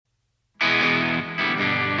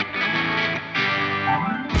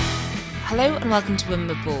Hello and welcome to Women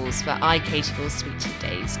with Balls, where I, Katy Balls, speak to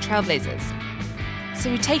today's trailblazers. So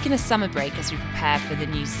we've taken a summer break as we prepare for the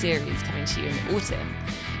new series coming to you in the autumn.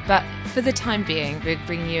 But for the time being, we're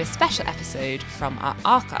bringing you a special episode from our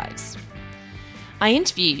archives. I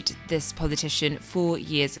interviewed this politician 4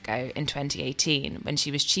 years ago in 2018 when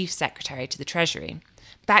she was Chief Secretary to the Treasury.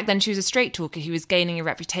 Back then, she was a straight talker who was gaining a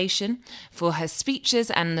reputation for her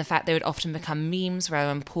speeches and the fact they would often become memes rather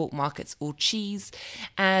than pork markets or cheese.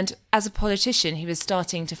 And as a politician who was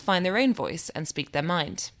starting to find their own voice and speak their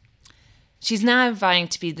mind. She's now vying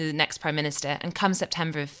to be the next Prime Minister, and come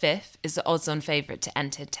September 5th is the odds-on favourite to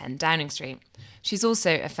enter 10 Downing Street. She's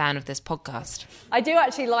also a fan of this podcast. I do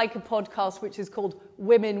actually like a podcast which is called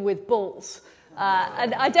Women with Balls.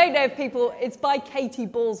 And I don't know if it's by Katy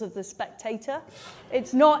Balls of The Spectator.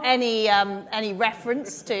 It's not any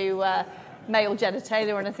reference to male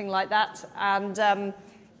genitalia or anything like that. And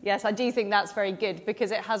yes, I do think that's very good because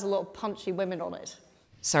it has a lot of punchy women on it.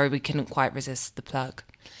 Sorry, we couldn't quite resist the plug.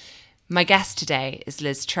 My guest today is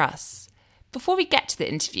Liz Truss. Before we get to the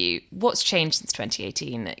interview, what's changed since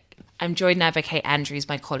 2018? I'm joined now by Kate Andrews,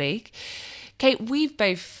 my colleague. Kate, we've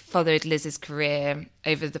both followed Liz's career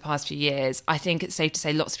over the past few years. I think it's safe to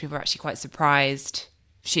say lots of people are actually quite surprised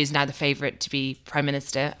she is now the favourite to be Prime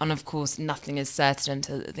Minister. And of course, nothing is certain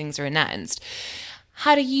until things are announced.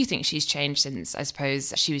 How do you think she's changed since, I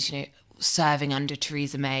suppose, she was, serving under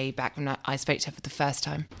Theresa May back when I spoke to her for the first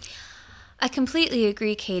time? I completely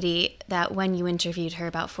agree, Katie, that when you interviewed her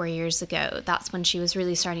about 4 years ago, that's when she was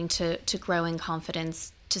really starting to grow in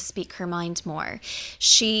confidence, to speak her mind more.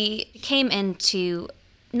 She came into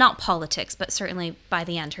not politics, but certainly by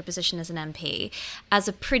the end, her position as an MP, as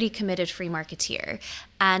a pretty committed free marketeer.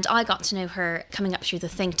 And I got to know her coming up through the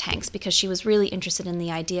think tanks because she was really interested in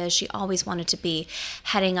the ideas. She always wanted to be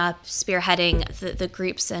heading up, spearheading the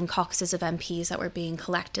groups and caucuses of MPs that were being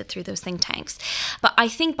collected through those think tanks. But I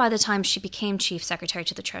think by the time she became Chief Secretary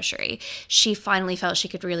to the Treasury, she finally felt she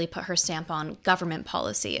could really put her stamp on government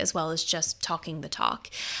policy as well as just talking the talk.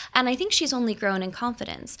 And I think she's only grown in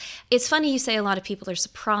confidence. It's funny you say a lot of people are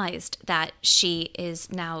surprised that she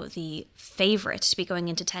is now the favourite to be going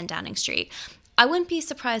into 10 Downing Street. I wouldn't be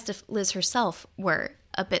surprised if Liz herself were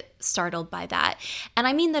a bit startled by that. And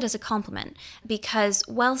I mean that as a compliment, because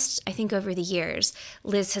whilst I think over the years,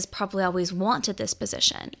 Liz has probably always wanted this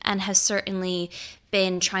position and has certainly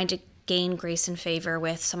been trying to gain grace and favour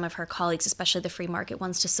with some of her colleagues, especially the free market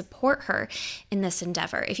ones, to support her in this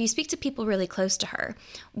endeavour. If you speak to people really close to her,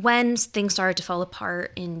 when things started to fall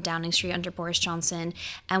apart in Downing Street under Boris Johnson,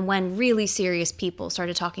 and when really serious people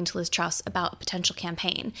started talking to Liz Truss about a potential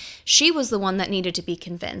campaign, she was the one that needed to be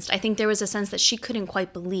convinced. I think there was a sense that she couldn't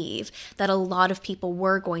quite believe that a lot of people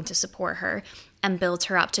were going to support her and build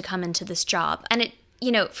her up to come into this job. And it,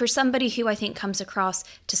 for somebody who I think comes across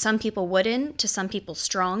to some people wooden, to some people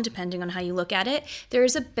strong, depending on how you look at it, there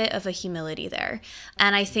is a bit of a humility there.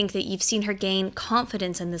 And I think that you've seen her gain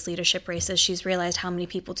confidence in this leadership race as she's realized how many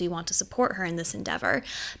people do want to support her in this endeavor.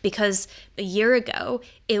 Because a year ago,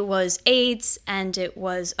 it was aides and it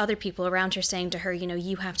was other people around her saying to her,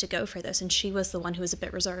 you have to go for this. And she was the one who was a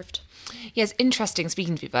bit reserved. Yeah, it's interesting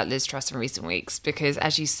speaking to people about Liz Truss in recent weeks because,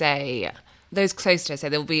 as you say, those close to her say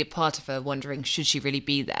there will be a part of her wondering, should she really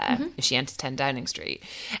be there if she enters 10 Downing Street?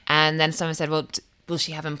 And then someone said, well, will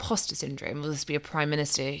she have imposter syndrome? Will this be a Prime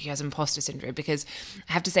Minister who has imposter syndrome? Because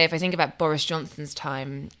I have to say, if I think about Boris Johnson's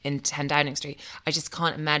time in 10 Downing Street, I just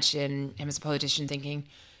can't imagine him as a politician thinking,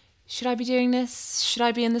 should I be doing this? Should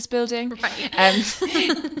I be in this building? Right.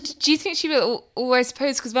 Do you think she will always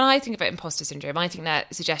pose? Because when I think about imposter syndrome, I think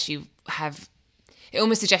that suggests it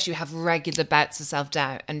almost suggests you have regular bouts of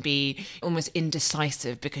self-doubt and be almost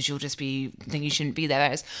indecisive because you'll just be thinking you shouldn't be there.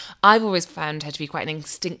 Whereas I've always found her to be quite an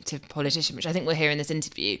instinctive politician, which I think we'll hear in this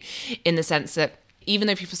interview, in the sense that even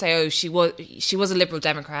though people say, she was a Liberal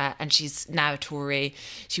Democrat and she's now a Tory,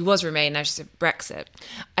 she was Remain, now she's a Brexit,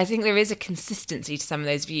 I think there is a consistency to some of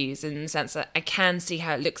those views in the sense that I can see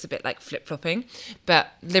how it looks a bit like flip-flopping,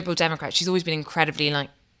 but Liberal Democrat, she's always been incredibly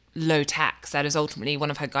low tax. That is ultimately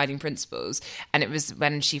one of her guiding principles. And it was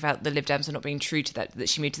when she felt the Lib Dems were not being true to that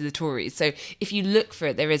she moved to the Tories. So if you look for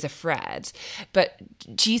it, there is a thread. But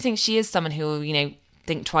do you think she is someone who will,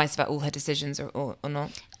 think twice about all her decisions or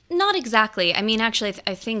not? Not exactly. I mean, actually,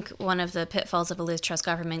 I think one of the pitfalls of a Liz Truss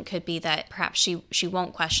government could be that perhaps she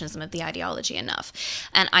won't question some of the ideology enough.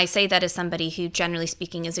 And I say that as somebody who, generally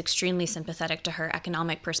speaking, is extremely sympathetic to her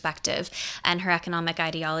economic perspective and her economic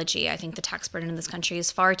ideology. I think the tax burden in this country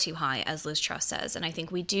is far too high, as Liz Truss says. And I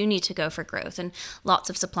think we do need to go for growth and lots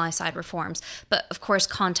of supply-side reforms. But, of course,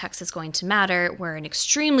 context is going to matter. We're in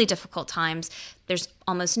extremely difficult times. There's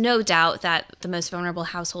almost no doubt that the most vulnerable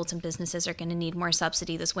households and businesses are going to need more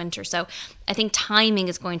subsidy this winter. So I think timing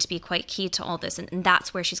is going to be quite key to all this, and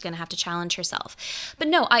that's where she's going to have to challenge herself. But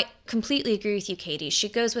no, I completely agree with you, Katy. She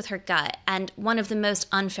goes with her gut, and one of the most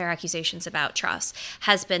unfair accusations about Truss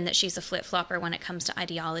has been that she's a flip-flopper when it comes to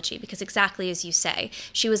ideology, because exactly as you say,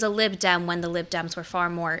 she was a Lib Dem when the Lib Dems were far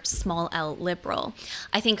more small L liberal.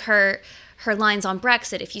 I think her lines on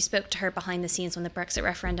Brexit, if you spoke to her behind the scenes when the Brexit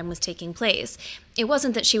referendum was taking place, it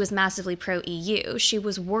wasn't that she was massively pro-EU. She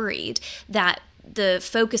was worried that the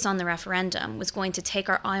focus on the referendum was going to take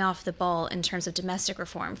our eye off the ball in terms of domestic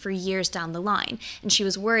reform for years down the line. And she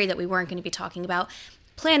was worried that we weren't going to be talking about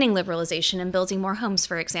planning liberalization and building more homes,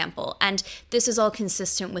 for example. And this is all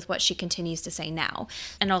consistent with what she continues to say now.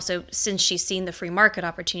 And also, since she's seen the free market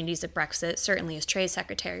opportunities of Brexit, certainly as Trade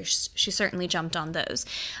Secretary, she certainly jumped on those.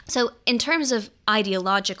 So in terms of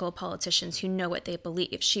ideological politicians who know what they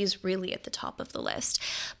believe, she's really at the top of the list.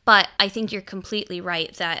 But I think you're completely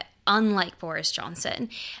right that unlike Boris Johnson,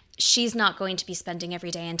 she's not going to be spending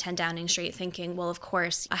every day in 10 Downing Street thinking, well, of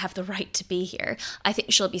course, I have the right to be here. I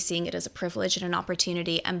think she'll be seeing it as a privilege and an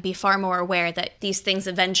opportunity and be far more aware that these things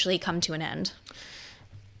eventually come to an end.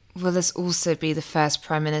 Will this also be the first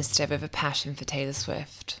Prime Minister with a passion for Taylor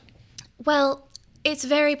Swift? Well, it's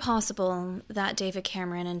very possible that David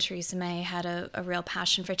Cameron and Theresa May had a real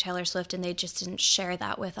passion for Taylor Swift and they just didn't share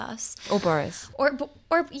that with us. Or Boris. Or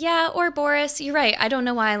Boris. You're right. I don't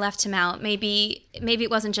know why I left him out. Maybe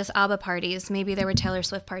it wasn't just ABBA parties. Maybe there were Taylor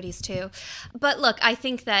Swift parties too. But look, I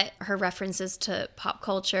think that her references to pop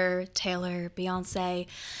culture, Taylor, Beyonce,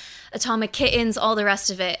 Atomic Kittens, all the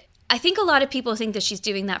rest of it, I think a lot of people think that she's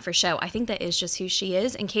doing that for show. I think that is just who she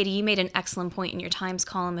is. And Katy, you made an excellent point in your Times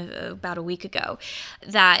column about a week ago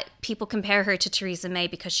that people compare her to Theresa May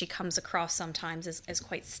because she comes across sometimes as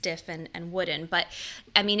quite stiff and wooden. But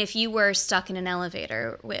I mean, if you were stuck in an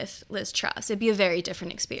elevator with Liz Truss, it'd be a very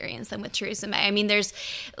different experience than with Theresa May. I mean, there's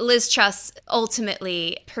Liz Truss,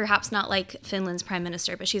 ultimately, perhaps not like Finland's prime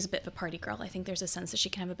minister, but she's a bit of a party girl. I think there's a sense that she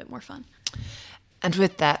can have a bit more fun. And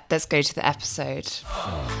with that, let's go to the episode.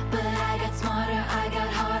 But I got smarter, I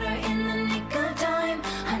got harder in the nick of time.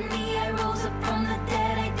 Honey, I rose up from the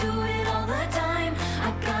dead, I do it all the time.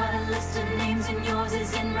 I got a list of names and yours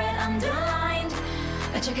is in red underlined.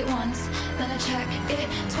 I check it once, then I check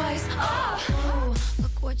it twice. Oh,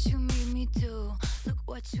 look what you made me do. Look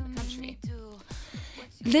what you made me do.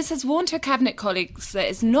 Liz has warned her cabinet colleagues that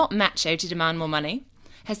it's not macho to demand more money,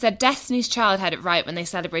 has said Destiny's Child had it right when they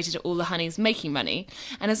celebrated all the honeys making money,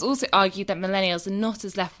 and has also argued that millennials are not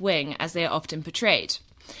as left-wing as they are often portrayed.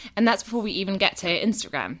 And that's before we even get to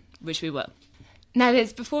Instagram, which we will. Now,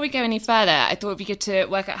 Liz, before we go any further, I thought it'd be good to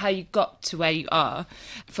work out how you got to where you are,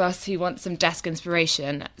 for us who want some desk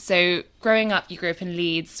inspiration. So, growing up, you grew up in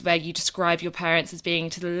Leeds, where you describe your parents as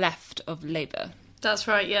being to the left of Labour. That's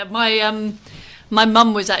right, yeah. My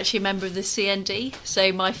mum was actually a member of the CND,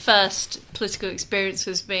 so my first political experience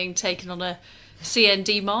was being taken on a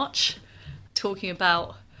CND march, talking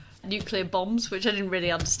about nuclear bombs, which I didn't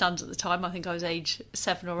really understand at the time. I think I was age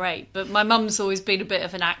 7 or 8. But my mum's always been a bit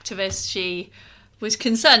of an activist. She was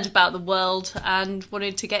concerned about the world and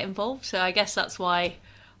wanted to get involved, so I guess that's why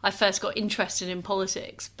I first got interested in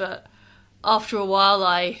politics. But after a while,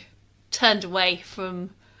 I turned away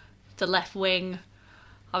from the left wing.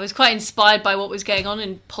 I was quite inspired by what was going on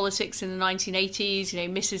in politics in the 1980s. You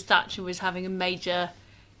know, Mrs. Thatcher was having a major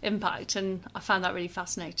impact, and I found that really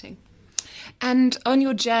fascinating. And on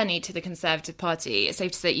your journey to the Conservative Party, it's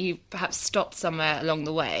safe to say you perhaps stopped somewhere along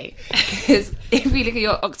the way. Because if we look at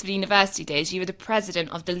your Oxford University days, you were the president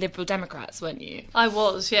of the Liberal Democrats, weren't you? I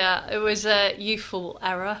was, yeah. It was a youthful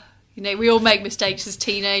error. You know, we all make mistakes as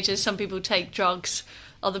teenagers. Some people take drugs.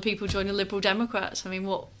 Other people join the Liberal Democrats. I mean,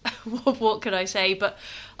 what could I say? But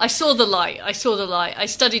I saw the light. I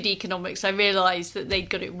studied economics. I realised that they'd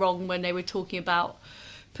got it wrong when they were talking about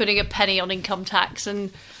putting a penny on income tax.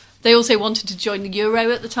 And they also wanted to join the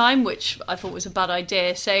euro at the time, which I thought was a bad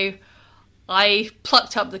idea. So I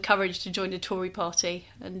plucked up the courage to join the Tory party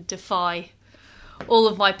and defy all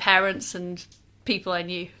of my parents and people I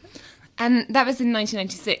knew. And that was in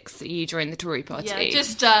 1996 that you joined the Tory party. Yeah,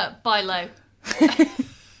 just buy low.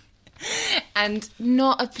 And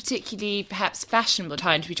not a particularly, perhaps, fashionable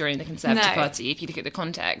time to be joining the Conservative Party, if you look at the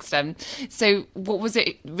context. So what was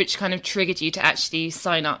it which kind of triggered you to actually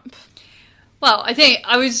sign up? Well, I think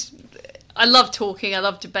I loved talking, I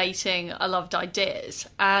loved debating, I loved ideas.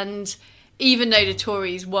 And even though the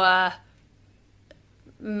Tories were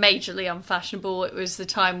majorly unfashionable, it was the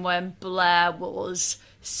time when Blair was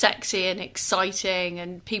sexy and exciting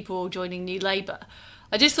and people were joining New Labour.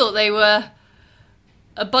 I just thought they were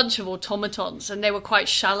a bunch of automatons, and they were quite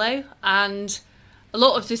shallow. And a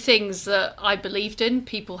lot of the things that I believed in,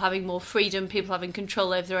 people having more freedom, people having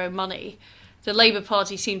control over their own money, the Labour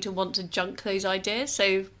Party seemed to want to junk those ideas.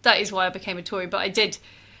 So that is why I became a Tory. But I did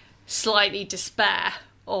slightly despair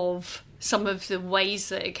of some of the ways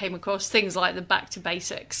that it came across, things like the back to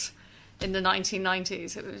basics in the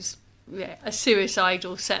 1990s. It was a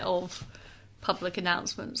suicidal set of public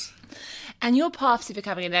announcements. And your path to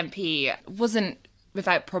becoming an MP wasn't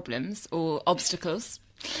without problems or obstacles.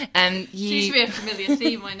 Seems to be a familiar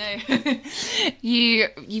theme, I know.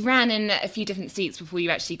 You ran in a few different seats before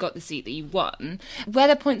you actually got the seat that you won. Were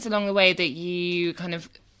there points along the way that you kind of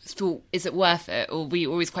thought, is it worth it? Or were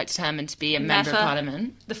you always quite determined to be a member of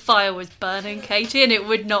Parliament? The fire was burning, Katie, and it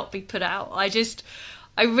would not be put out.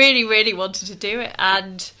 I really, really wanted to do it.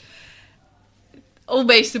 And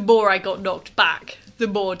almost the more I got knocked back, the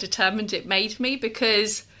more determined it made me,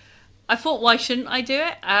 because I thought, why shouldn't I do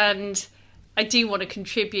it? And I do want to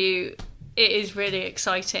contribute. It is really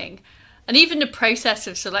exciting. And even the process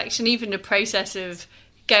of selection, even the process of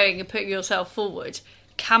going and putting yourself forward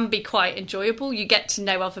can be quite enjoyable. You get to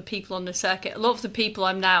know other people on the circuit. A lot of the people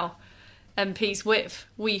I'm now MPs with,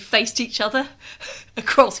 we faced each other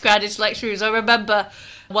across graduate selection rooms. I remember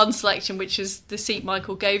one selection, which is the seat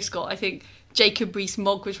Michael Gove's got. I think Jacob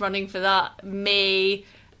Rees-Mogg was running for that. Me,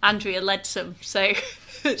 Andrea Leadsom. So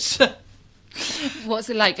it's... What's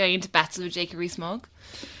it like going into battle with Jacob Rees-Mogg?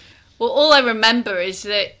 Well, all I remember is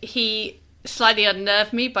that he slightly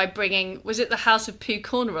unnerved me by bringing, was it the House of Pooh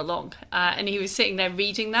Corner along? And he was sitting there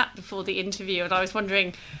reading that before the interview, and I was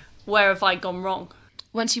wondering, where have I gone wrong?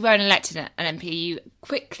 Once you were elected an MP, you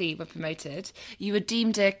quickly were promoted. You were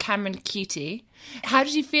deemed a Cameron cutie. How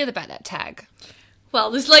did you feel about that tag?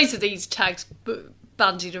 Well, there's loads of these tags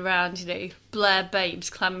bandied around, Blair Babes,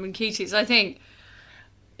 Cameron cuties. I think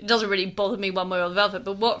it doesn't really bother me one way or the other,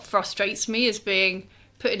 but what frustrates me is being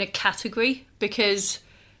put in a category, because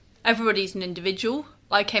everybody's an individual.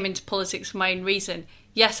 I came into politics for my own reason.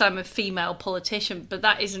 Yes, I'm a female politician, but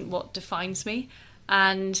that isn't what defines me.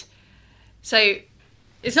 And so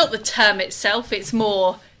it's not the term itself, it's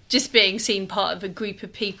more just being seen part of a group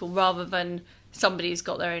of people rather than somebody who's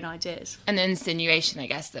got their own ideas. An insinuation, I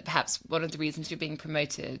guess, that perhaps one of the reasons you're being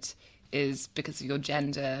promoted is because of your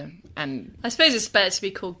gender. And I suppose it's better to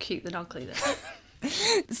be called cute than ugly then.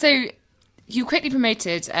 So you quickly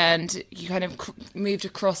promoted and you kind of moved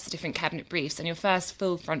across the different cabinet briefs, and your first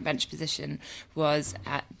full front bench position was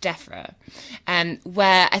at DEFRA,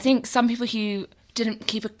 where I think some people who didn't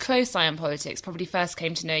keep a close eye on politics probably first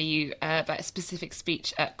came to know you about a specific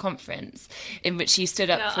speech at conference in which you stood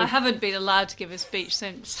up for... I haven't been allowed to give a speech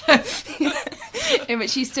since. In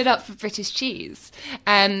which you stood up for British cheese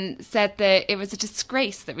and said that it was a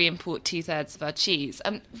disgrace that we import 2/3 of our cheese.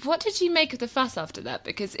 What did you make of the fuss after that?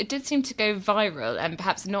 Because it did seem to go viral, and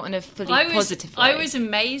perhaps not in a fully positive way. I was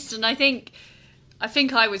amazed, and I think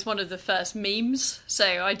I was one of the first memes, so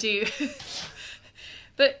I do...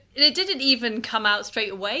 But it didn't even come out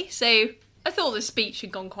straight away, so I thought the speech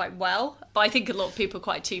had gone quite well. But I think a lot of people are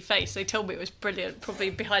quite two-faced. They told me it was brilliant.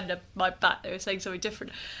 Probably behind my back they were saying something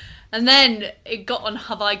different. And then it got on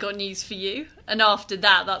Have I Got News For You? And after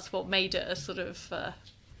that, that's what made it a sort of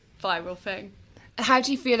viral thing. How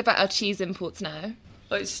do you feel about our cheese imports now?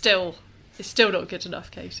 Well, it's still not good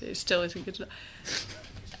enough, Katie. It still isn't good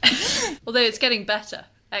enough. Although it's getting better.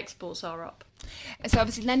 Exports are up. So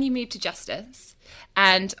obviously then you moved to Justice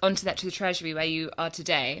and onto that to the Treasury where you are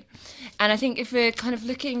today. And I think if we're kind of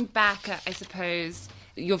looking back at, I suppose,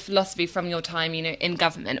 your philosophy from your time, in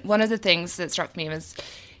government, one of the things that struck me was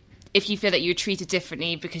if you feel that you were treated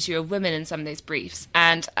differently because you're a woman in some of those briefs.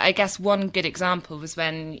 And I guess one good example was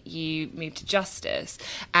when you moved to Justice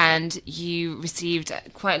and you received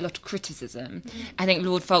quite a lot of criticism. I think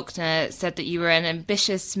Lord Faulkner said that you were an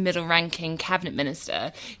ambitious, middle-ranking cabinet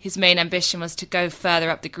minister whose main ambition was to go further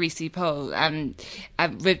up the greasy pole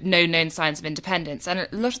with no known signs of independence. And a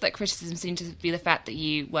lot of that criticism seemed to be the fact that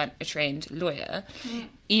you weren't a trained lawyer.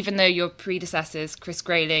 Even though your predecessors, Chris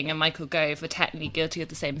Grayling and Michael Gove, were technically guilty of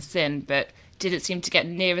the same sin, but didn't seem to get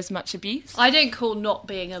near as much abuse. I don't call not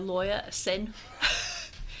being a lawyer a sin.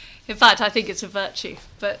 In fact, I think it's a virtue.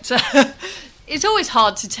 But it's always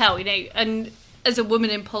hard to tell, and as a woman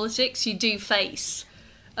in politics, you do face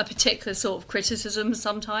a particular sort of criticism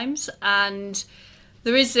sometimes, and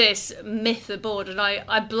there is this myth aboard, and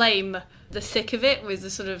I blame the thick of it with the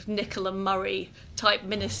sort of Nicola Murray type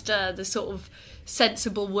minister, the sort of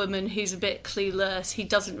sensible woman who's a bit clueless, he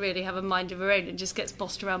doesn't really have a mind of her own and just gets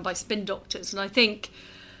bossed around by spin doctors. And I think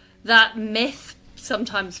that myth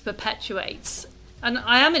sometimes perpetuates. And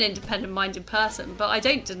I am an independent-minded person, but I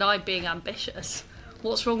don't deny being ambitious.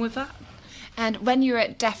 what's wrong with that? And when you were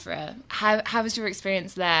at DEFRA, how was your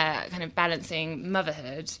experience there, kind of balancing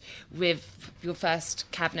motherhood with your first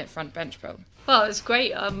cabinet front bench role? Well, it was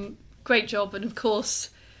great. Great job. And of course,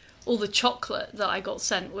 all the chocolate that I got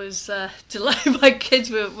sent was my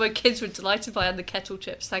kids were delighted by, and the kettle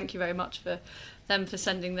chips. Thank you very much for them for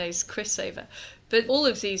sending those crisps over. But all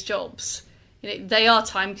of these jobs, they are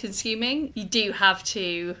time consuming. You do have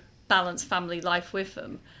to balance family life with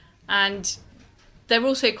them. And they're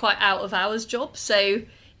also quite out of hours jobs. So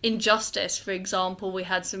in Justice, for example, we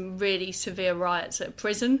had some really severe riots at a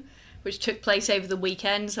prison, which took place over the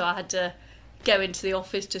weekend. So I had to go into the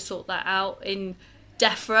office to sort that out. In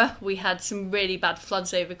DEFRA, we had some really bad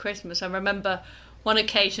floods over Christmas. I remember one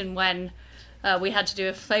occasion when we had to do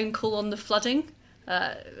a phone call on the flooding,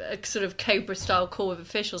 a sort of Cobra-style call with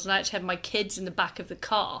officials, and I actually had my kids in the back of the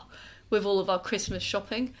car with all of our Christmas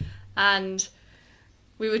shopping. And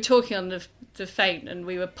we were talking on the phone, and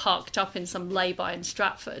we were parked up in some lay-by in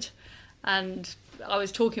Stratford. And I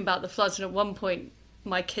was talking about the floods, and at one point,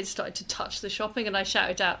 my kids started to touch the shopping, and I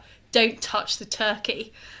shouted out, "Don't touch the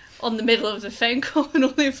turkey," on the middle of the phone call, and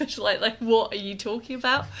all the officials like, what are you talking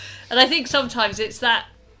about? And I think sometimes it's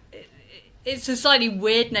a slightly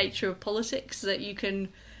weird nature of politics that you can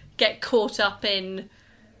get caught up in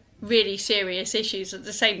really serious issues at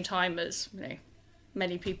the same time as,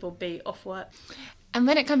 many people be off work. And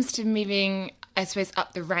when it comes to moving, I suppose,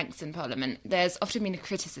 up the ranks in Parliament, there's often been a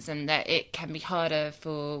criticism that it can be harder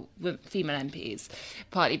for female MPs,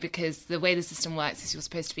 partly because the way the system works is you're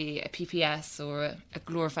supposed to be a PPS or a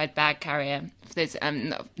glorified bag carrier, for those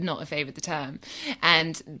not a favour of the term.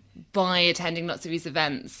 And by attending lots of these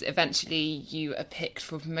events, eventually you are picked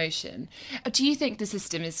for promotion. Do you think the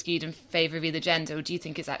system is skewed in favour of either gender, or do you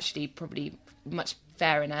think it's actually probably much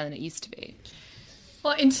fairer now than it used to be?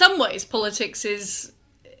 Well, in some ways, politics is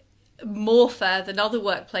more fair than other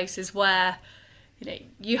workplaces where,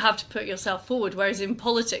 you have to put yourself forward. Whereas in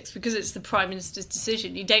politics, because it's the Prime Minister's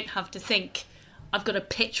decision, you don't have to think, I've got to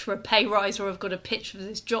pitch for a pay rise or I've got to pitch for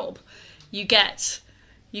this job. You get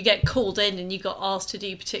called in and you got asked to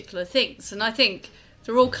do particular things. And I think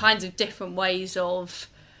there are all kinds of different ways of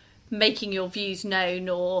making your views known,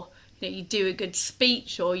 or you do a good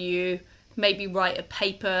speech, or you maybe write a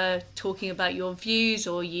paper talking about your views,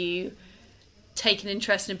 or you take an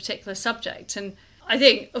interest in a particular subject. And I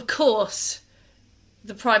think, of course,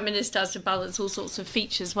 the Prime Minister has to balance all sorts of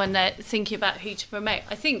features when they're thinking about who to promote.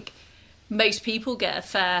 I think most people get a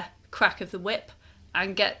fair crack of the whip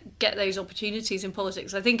and get those opportunities in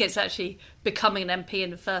politics. I think it's actually becoming an MP in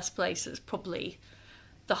the first place that's probably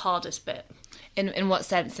the hardest bit. In what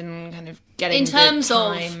sense? In kind of getting in terms the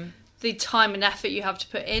time... of the time and effort you have to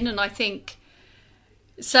put in. And I think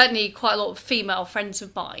certainly quite a lot of female friends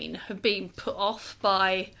of mine have been put off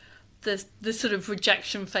by the sort of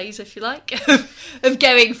rejection phase, if you like, of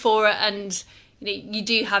going for it. And you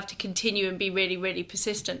do have to continue and be really, really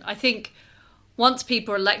persistent. I think once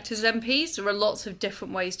people are elected as MPs, there are lots of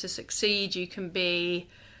different ways to succeed. You can be,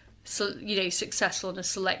 successful in a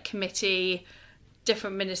select committee,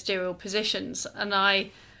 different ministerial positions. And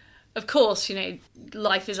of course,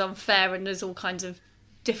 life is unfair and there's all kinds of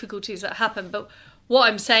difficulties that happen. But what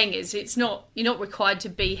I'm saying is you're not required to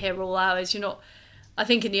be here all hours. I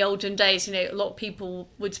think in the olden days, a lot of people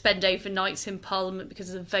would spend overnights in Parliament because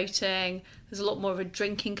of the voting. There's a lot more of a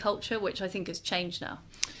drinking culture, which I think has changed now.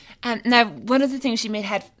 And now, one of the things she made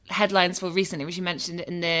headlines for recently, which you mentioned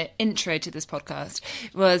in the intro to this podcast,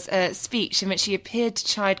 was a speech in which she appeared to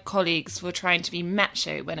chide colleagues for trying to be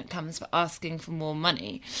macho when it comes to asking for more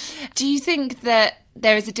money. Do you think that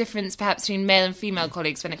there is a difference perhaps between male and female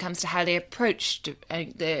colleagues when it comes to how they approach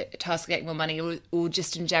the task of getting more money, or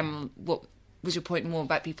just in general, what was your point more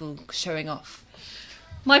about people showing off?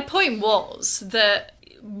 My point was that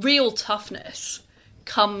real toughness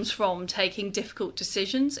comes from taking difficult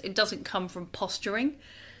decisions. It doesn't come from posturing.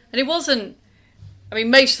 And it wasn't,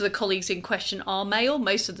 most of the colleagues in question are male.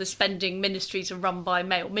 Most of the spending ministries are run by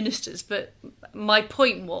male ministers. But my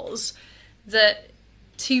point was that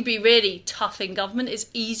to be really tough in government, it's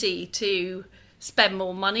easy to spend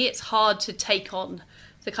more money. It's hard to take on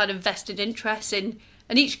the kind of vested interests in,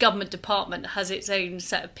 and each government department has its own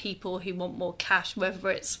set of people who want more cash, whether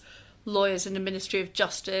it's lawyers in the Ministry of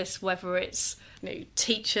Justice, whether it's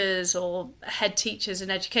teachers or head teachers in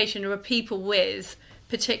education. There are people with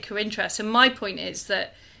particular interests. And my point is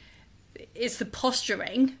that it's the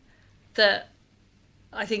posturing that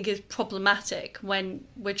I think is problematic when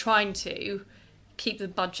we're trying to keep the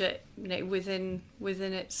budget, within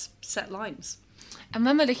its set lines. And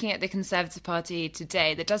when we're looking at the Conservative Party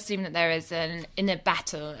today, there does seem that there is an inner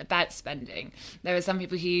battle about spending. There are some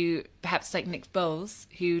people who, perhaps like Nick Bowles,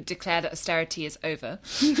 who declare that austerity is over.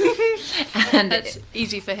 And That's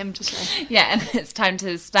easy for him to say. Yeah, and it's time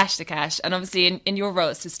to splash the cash. And obviously in your role,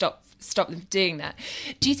 it's to stop them from doing that.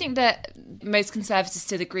 Do you think that most Conservatives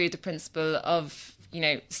still agree with the principle of,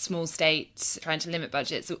 small states trying to limit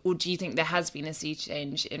budgets, or do you think there has been a sea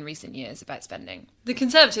change in recent years about spending? The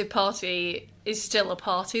Conservative Party is still a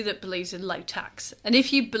party that believes in low tax. And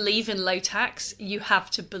if you believe in low tax, you have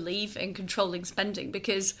to believe in controlling spending,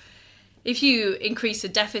 because if you increase the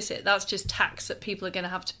deficit, that's just tax that people are going to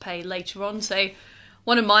have to pay later on. So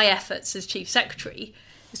one of my efforts as Chief Secretary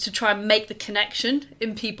is to try and make the connection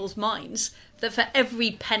in people's minds that for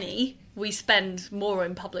every penny we spend more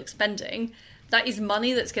in public spending, that is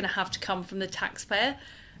money that's going to have to come from the taxpayer.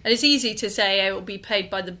 And it's easy to say it will be paid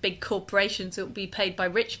by the big corporations, it will be paid by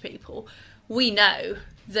rich people. We know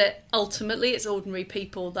that ultimately it's ordinary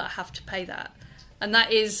people that have to pay that. And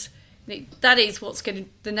that is what's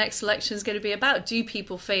the next election is going to be about. Do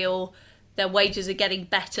people feel their wages are getting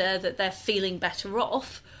better, that they're feeling better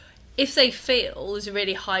off? If they feel there's a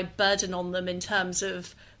really high burden on them in terms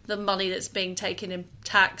of the money that's being taken in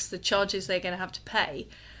tax, the charges they're going to have to pay,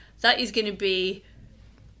 that is going to be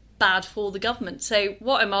bad for the government. So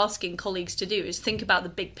what I'm asking colleagues to do is think about the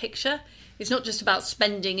big picture. It's not just about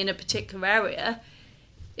spending in a particular area.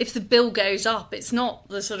 If the bill goes up, it's not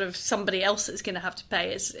the sort of somebody else that's going to have to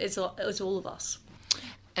pay. It's all of us.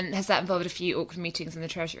 And has that involved a few awkward meetings in the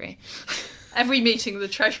Treasury? Every meeting in the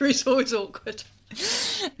Treasury is always awkward.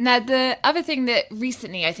 Now, the other thing that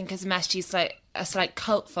recently I think has amassed you a slight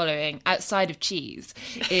cult following outside of cheese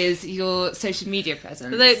is your social media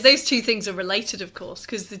presence. Those two things are related, of course,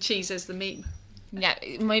 because the cheese is the meme. Yeah,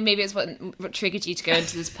 maybe it's what triggered you to go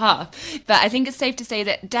into this path. But I think it's safe to say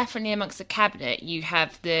that definitely amongst the cabinet, you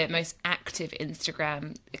have the most active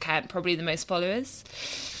Instagram account, probably the most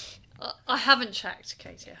followers. I haven't checked,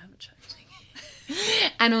 Katie. I haven't checked.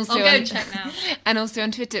 And also I'll go and check now. And also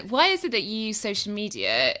on Twitter. Why is it that you use social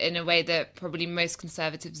media in a way that probably most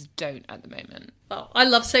Conservatives don't at the moment? Well, I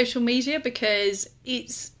love social media because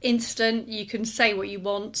it's instant. You can say what you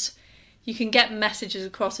want. You can get messages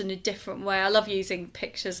across in a different way. I love using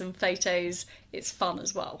pictures and photos. It's fun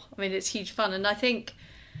as well. I mean, it's huge fun. And I think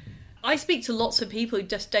I speak to lots of people who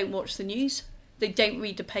just don't watch the news. They don't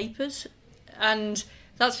read the papers. And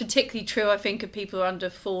that's particularly true, I think, of people who are under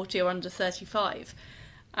 40 or under 35.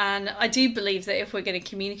 And I do believe that if we're going to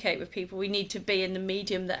communicate with people, we need to be in the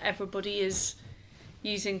medium that everybody is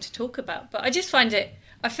using to talk about. But I just find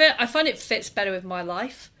I find it fits better with my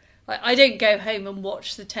life. I don't go home and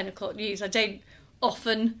watch the 10 o'clock news. I don't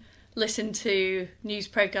often listen to news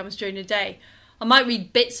programmes during the day. I might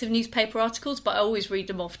read bits of newspaper articles, but I always read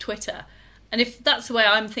them off Twitter. And if that's the way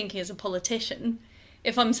I'm thinking as a politician,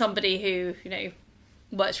 if I'm somebody who,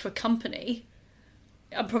 works for a company,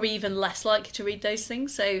 I'm probably even less likely to read those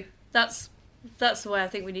things. So that's the way I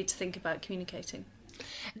think we need to think about communicating.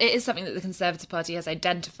 It is something that the Conservative Party has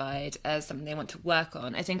identified as something they want to work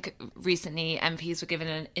on. I think recently MPs were given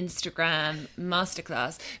an Instagram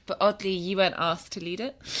masterclass, but oddly you weren't asked to lead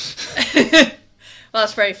it. Well,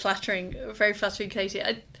 that's very flattering, Katie.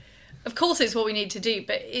 Of course it's what we need to do,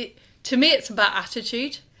 but to me it's about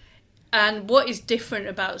attitude. And what is different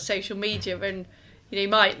about social media, and you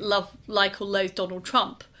might like or loathe Donald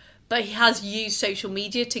Trump, but he has used social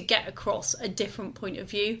media to get across a different point of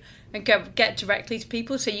view and get directly to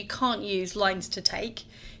people. So you can't use lines to take.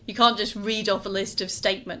 You can't just read off a list of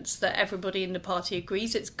statements that everybody in the party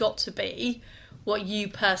agrees. It's got to be what you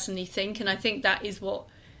personally think. And I think that is what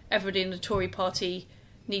everybody in the Tory party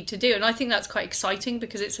need to do. And I think that's quite exciting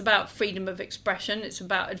because it's about freedom of expression. It's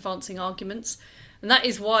about advancing arguments. And that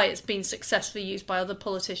is why it's been successfully used by other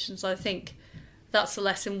politicians. I think that's the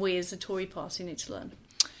lesson we as the Tory party need to learn.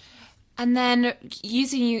 And then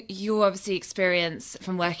using your obviously experience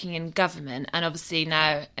from working in government and obviously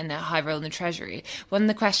now in a high role in the Treasury, one of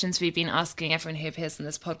the questions we've been asking everyone who appears on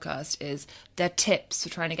this podcast is their tips for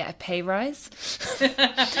trying to get a pay rise.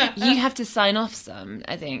 You have to sign off some,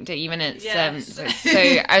 I think, don't you? And it's, yes. So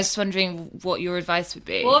I was wondering what your advice would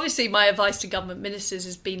be. Well, obviously my advice to government ministers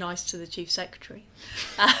is be nice to the Chief Secretary.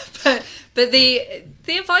 But the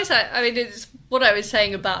advice, I mean, it's what I was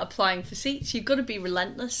saying about applying for seats. You've got to be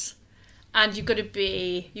relentless. And you've got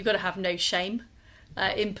to have no shame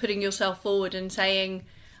in putting yourself forward and saying,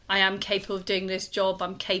 I am capable of doing this job,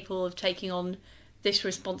 I'm capable of taking on this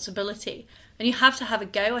responsibility. And you have to have a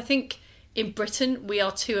go. I think in Britain we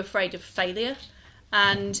are too afraid of failure,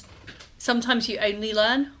 and sometimes you only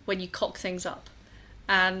learn when you cock things up.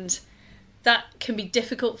 And that can be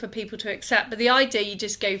difficult for people to accept. But the idea you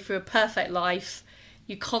just go through a perfect life,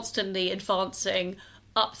 you're constantly advancing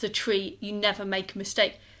up the tree, you never make a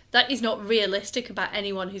mistake, that is not realistic about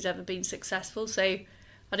anyone who's ever been successful. So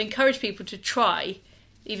I'd encourage people to try,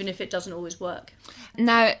 even if it doesn't always work.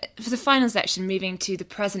 Now, for the final section, moving to the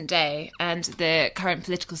present day and the current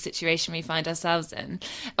political situation we find ourselves in,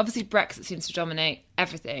 obviously Brexit seems to dominate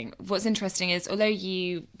everything. What's interesting is, although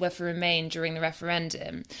you were for Remain during the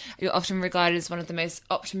referendum, you're often regarded as one of the most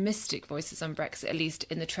optimistic voices on Brexit, at least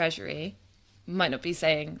in the Treasury. Might not be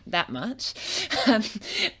saying that much.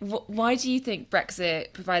 Why do you think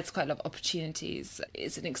Brexit provides quite a lot of opportunities?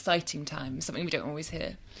 It's an exciting time, something we don't always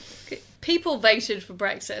hear. People voted for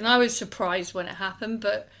Brexit, and I was surprised when it happened,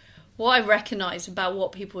 but what I recognise about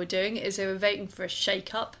what people were doing is they were voting for a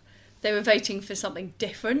shake-up, they were voting for something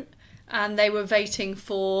different, and they were voting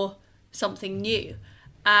for something new.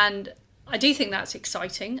 And I do think that's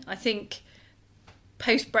exciting. I think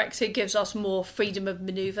post-Brexit gives us more freedom of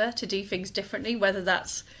manoeuvre to do things differently, whether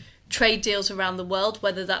that's trade deals around the world,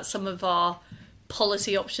 whether that's some of our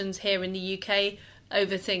policy options here in the UK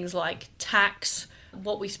over things like tax,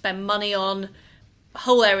 what we spend money on,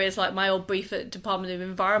 whole areas like my old brief at Department of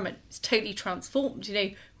Environment. It's totally transformed. You know,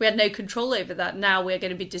 we had no control over that. Now we're going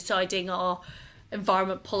to be deciding our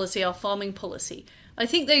environment policy, our farming policy. I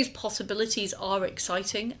think those possibilities are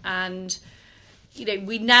exciting, and you know,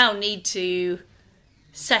 we now need to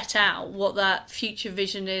set out what that future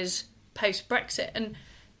vision is post-Brexit. And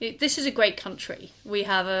this is a great country. We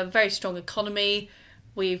have a very strong economy.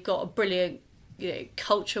 We've got a brilliant, you know,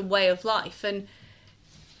 culture, way of life. And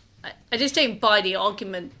I just don't buy the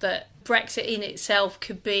argument that Brexit in itself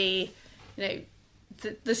could be, you know,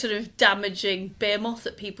 the sort of damaging behemoth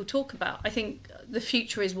that people talk about. I think the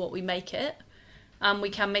future is what we make it, and we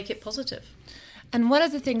can make it positive. And one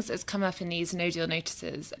of the things that's come up in these no-deal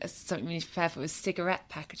notices, as something we need to prepare for, is cigarette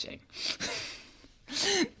packaging.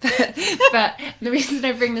 but the reason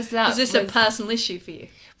I bring this up is this a personal issue for you?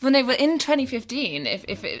 Well, no. Well, in 2015,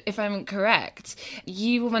 if I'm correct,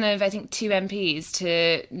 you were one of, I think, 2 MPs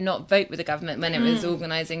to not vote with the government when it was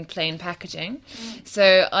organising plain packaging.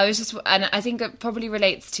 So I was just, and I think it probably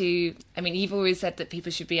relates to. I mean, you've always said that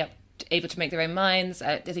people should be able to make their own minds.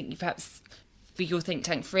 I think you perhaps, for your think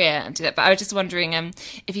tank, freer and do that. But I was just wondering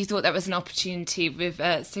if you thought that was an opportunity with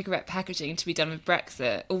cigarette packaging to be done with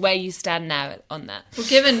Brexit, or where you stand now on that. Well,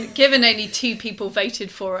 given only 2 people voted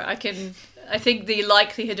for it, I think the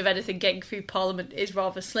likelihood of anything getting through Parliament is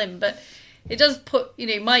rather slim. But it does put, you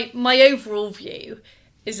know, my overall view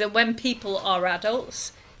is that when people are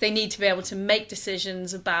adults, they need to be able to make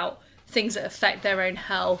decisions about things that affect their own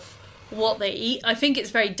health, what they eat. I think it's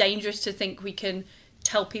very dangerous to think we can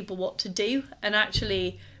tell people what to do, and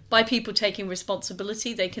actually by people taking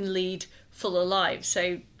responsibility they can lead fuller lives.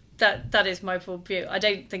 So that is my full view. I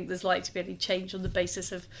don't think there's likely to be any change on the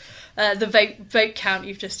basis of the vote count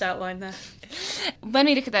you've just outlined there. When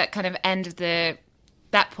we look at that kind of end of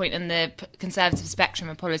that point in the Conservative spectrum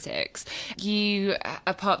of politics, you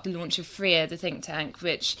are part of the launch of Freer, the think tank,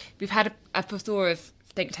 which we've had a plethora of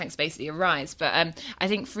think tanks basically arise, but I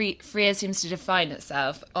think Freer seems to define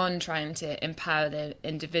itself on trying to empower the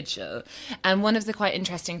individual. And one of the quite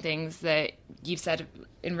interesting things that you've said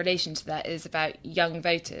in relation to that is about young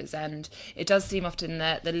voters, and it does seem often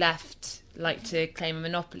that the left like to claim a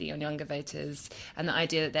monopoly on younger voters and the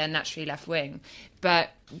idea that they're naturally left-wing. But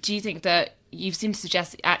do you think that you seem to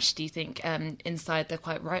suggest that actually you think inside they're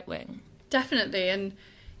quite right-wing? Definitely, and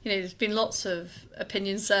you know, there's been lots of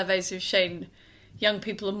opinion surveys who've shown young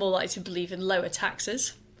people are more likely to believe in lower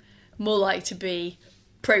taxes, more likely to be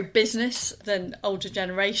pro-business than older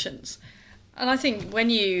generations. And I think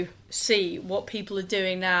when you see what people are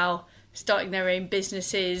doing now, starting their own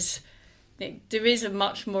businesses, there is a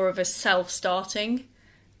much more of a self-starting,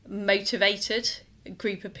 motivated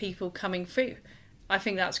group of people coming through. I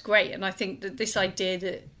think that's great. And I think that this idea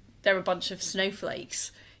that they're a bunch of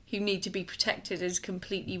snowflakes who need to be protected is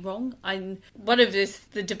completely wrong. And one of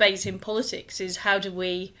the debates in politics is how do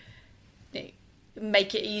we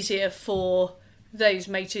make it easier for those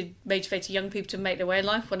motivated young people to make their way in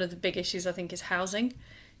life. One of the big issues, I think, is housing.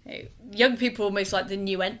 Young people are almost like the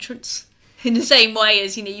new entrants, in the same way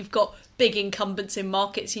as you've got big incumbents in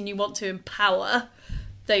markets and you want to empower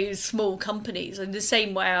those small companies. In the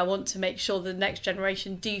same way, I want to make sure the next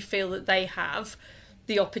generation do feel that they have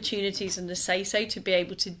the opportunities and the say-so to be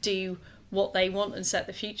able to do what they want and set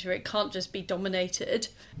the future. It can't just be dominated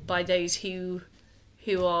by those who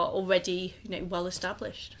are already well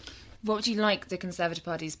established. What would you like the Conservative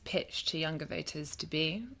Party's pitch to younger voters to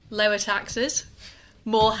be? Lower taxes,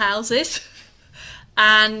 more houses,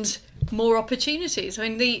 and more opportunities. I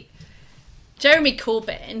mean, Jeremy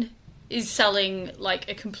Corbyn is selling like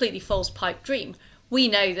a completely false pipe dream. We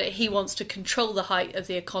know that he wants to control the height of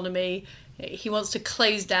the economy. He wants to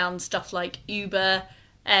close down stuff like Uber,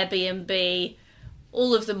 Airbnb.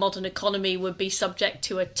 All of the modern economy would be subject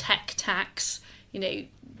to a tech tax. Sadiq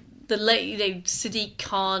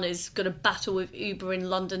Khan has got a battle with Uber in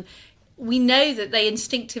London. We know that they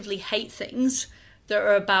instinctively hate things that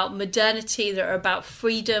are about modernity, that are about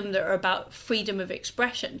freedom, that are about freedom of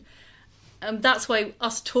expression. And that's why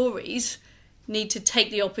us Tories need to take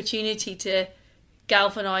the opportunity to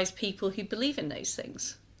galvanise people who believe in those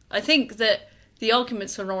things. I think that the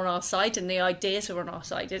arguments are on our side and the ideas are on our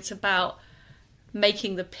side. It's about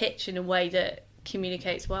making the pitch in a way that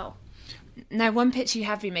communicates well. Now, one pitch you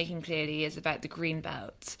have been making clearly is about the green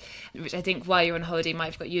belt, which I think while you're on holiday might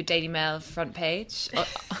have got your Daily Mail front page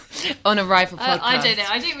on a rival podcast. I don't know.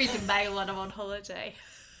 I don't read the Mail when I'm on holiday.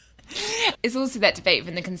 It's also that debate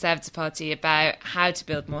within the Conservative Party about how to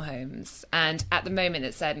build more homes. And at the moment,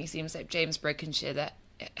 it certainly seems like James Brokenshire, the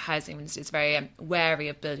housing minister, is very wary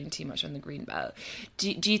of building too much on the green belt.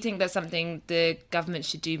 Do you think that's something the government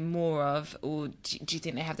should do more of, or do you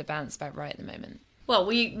think they have the balance about right at the moment? Well,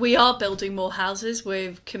 we are building more houses.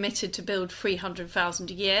 We're committed to build 300,000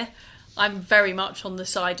 a year. I'm very much on the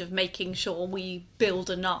side of making sure we build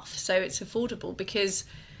enough so it's affordable, because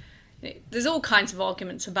there's all kinds of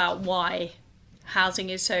arguments about why housing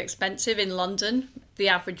is so expensive. In London, the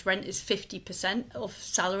average rent is 50% of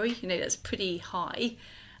salary. That's pretty high.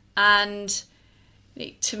 And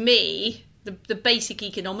to me, the basic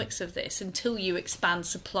economics of this, until you expand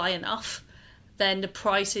supply enough, then the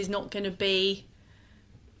price is not going to be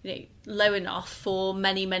low enough for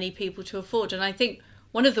many, many people to afford. And I think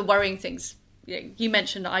one of the worrying things, you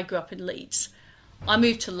mentioned that I grew up in Leeds. I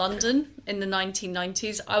moved to London in the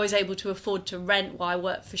 1990s. I was able to afford to rent while I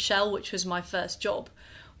worked for Shell, which was my first job.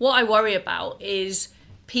 What I worry about is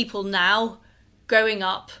people now growing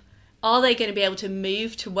up, are they going to be able to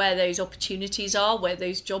move to where those opportunities are, where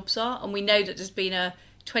those jobs are? And we know that there's been a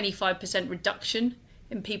 25% reduction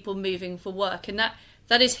in people moving for work. And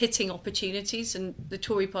that is hitting opportunities, and the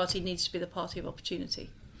Tory party needs to be the party of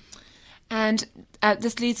opportunity. And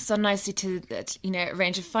this leads us on nicely to a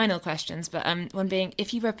range of final questions, but one being,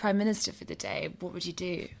 if you were Prime Minister for the day, what would you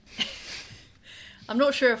do? I'm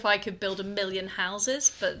not sure if I could build 1 million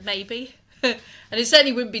houses, but maybe. And it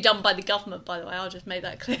certainly wouldn't be done by the government, by the way, I'll just make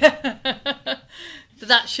that clear. But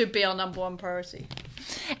that should be our number one priority.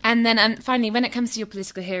 And then finally, when it comes to your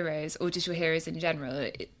political heroes, or just your heroes in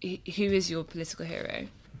general, who is your political hero?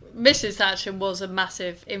 Mrs. Thatcher was a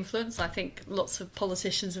massive influence. I think lots of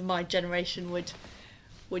politicians of my generation would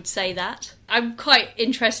say that. I'm quite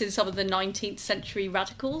interested in some of the 19th century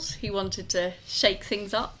radicals who wanted to shake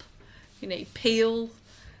things up. Peel,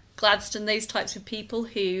 Gladstone, those types of people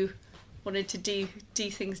who wanted to do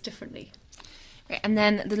things differently. Right, and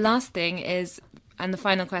then the last thing is, and the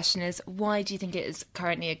final question is, why do you think it is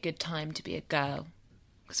currently a good time to be a girl?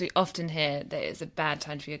 Because we often hear that it's a bad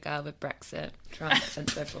time to be a girl with Brexit, Trump and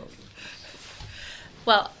so forth.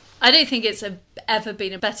 Well, I don't think it's ever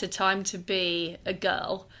been a better time to be a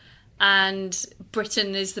girl. And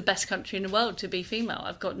Britain is the best country in the world to be female.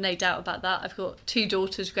 I've got no doubt about that. I've got 2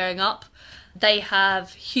 daughters growing up. They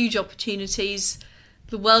have huge opportunities,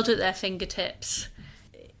 the world at their fingertips.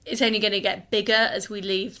 It's only going to get bigger as we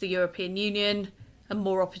leave the European Union, and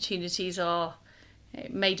more opportunities are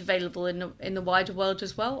made available in the wider world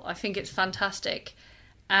as well. I think it's fantastic.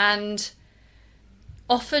 And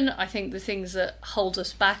often I think the things that hold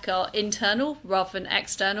us back are internal rather than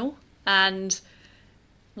external. And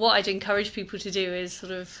what I'd encourage people to do is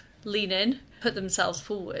sort of lean in, put themselves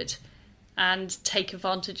forward, and take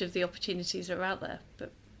advantage of the opportunities that are out there.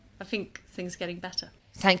 But I think things are getting better.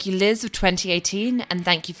 Thank you, Liz, of 2018, and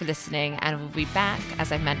thank you for listening. And we'll be back,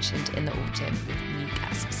 as I mentioned, in the autumn with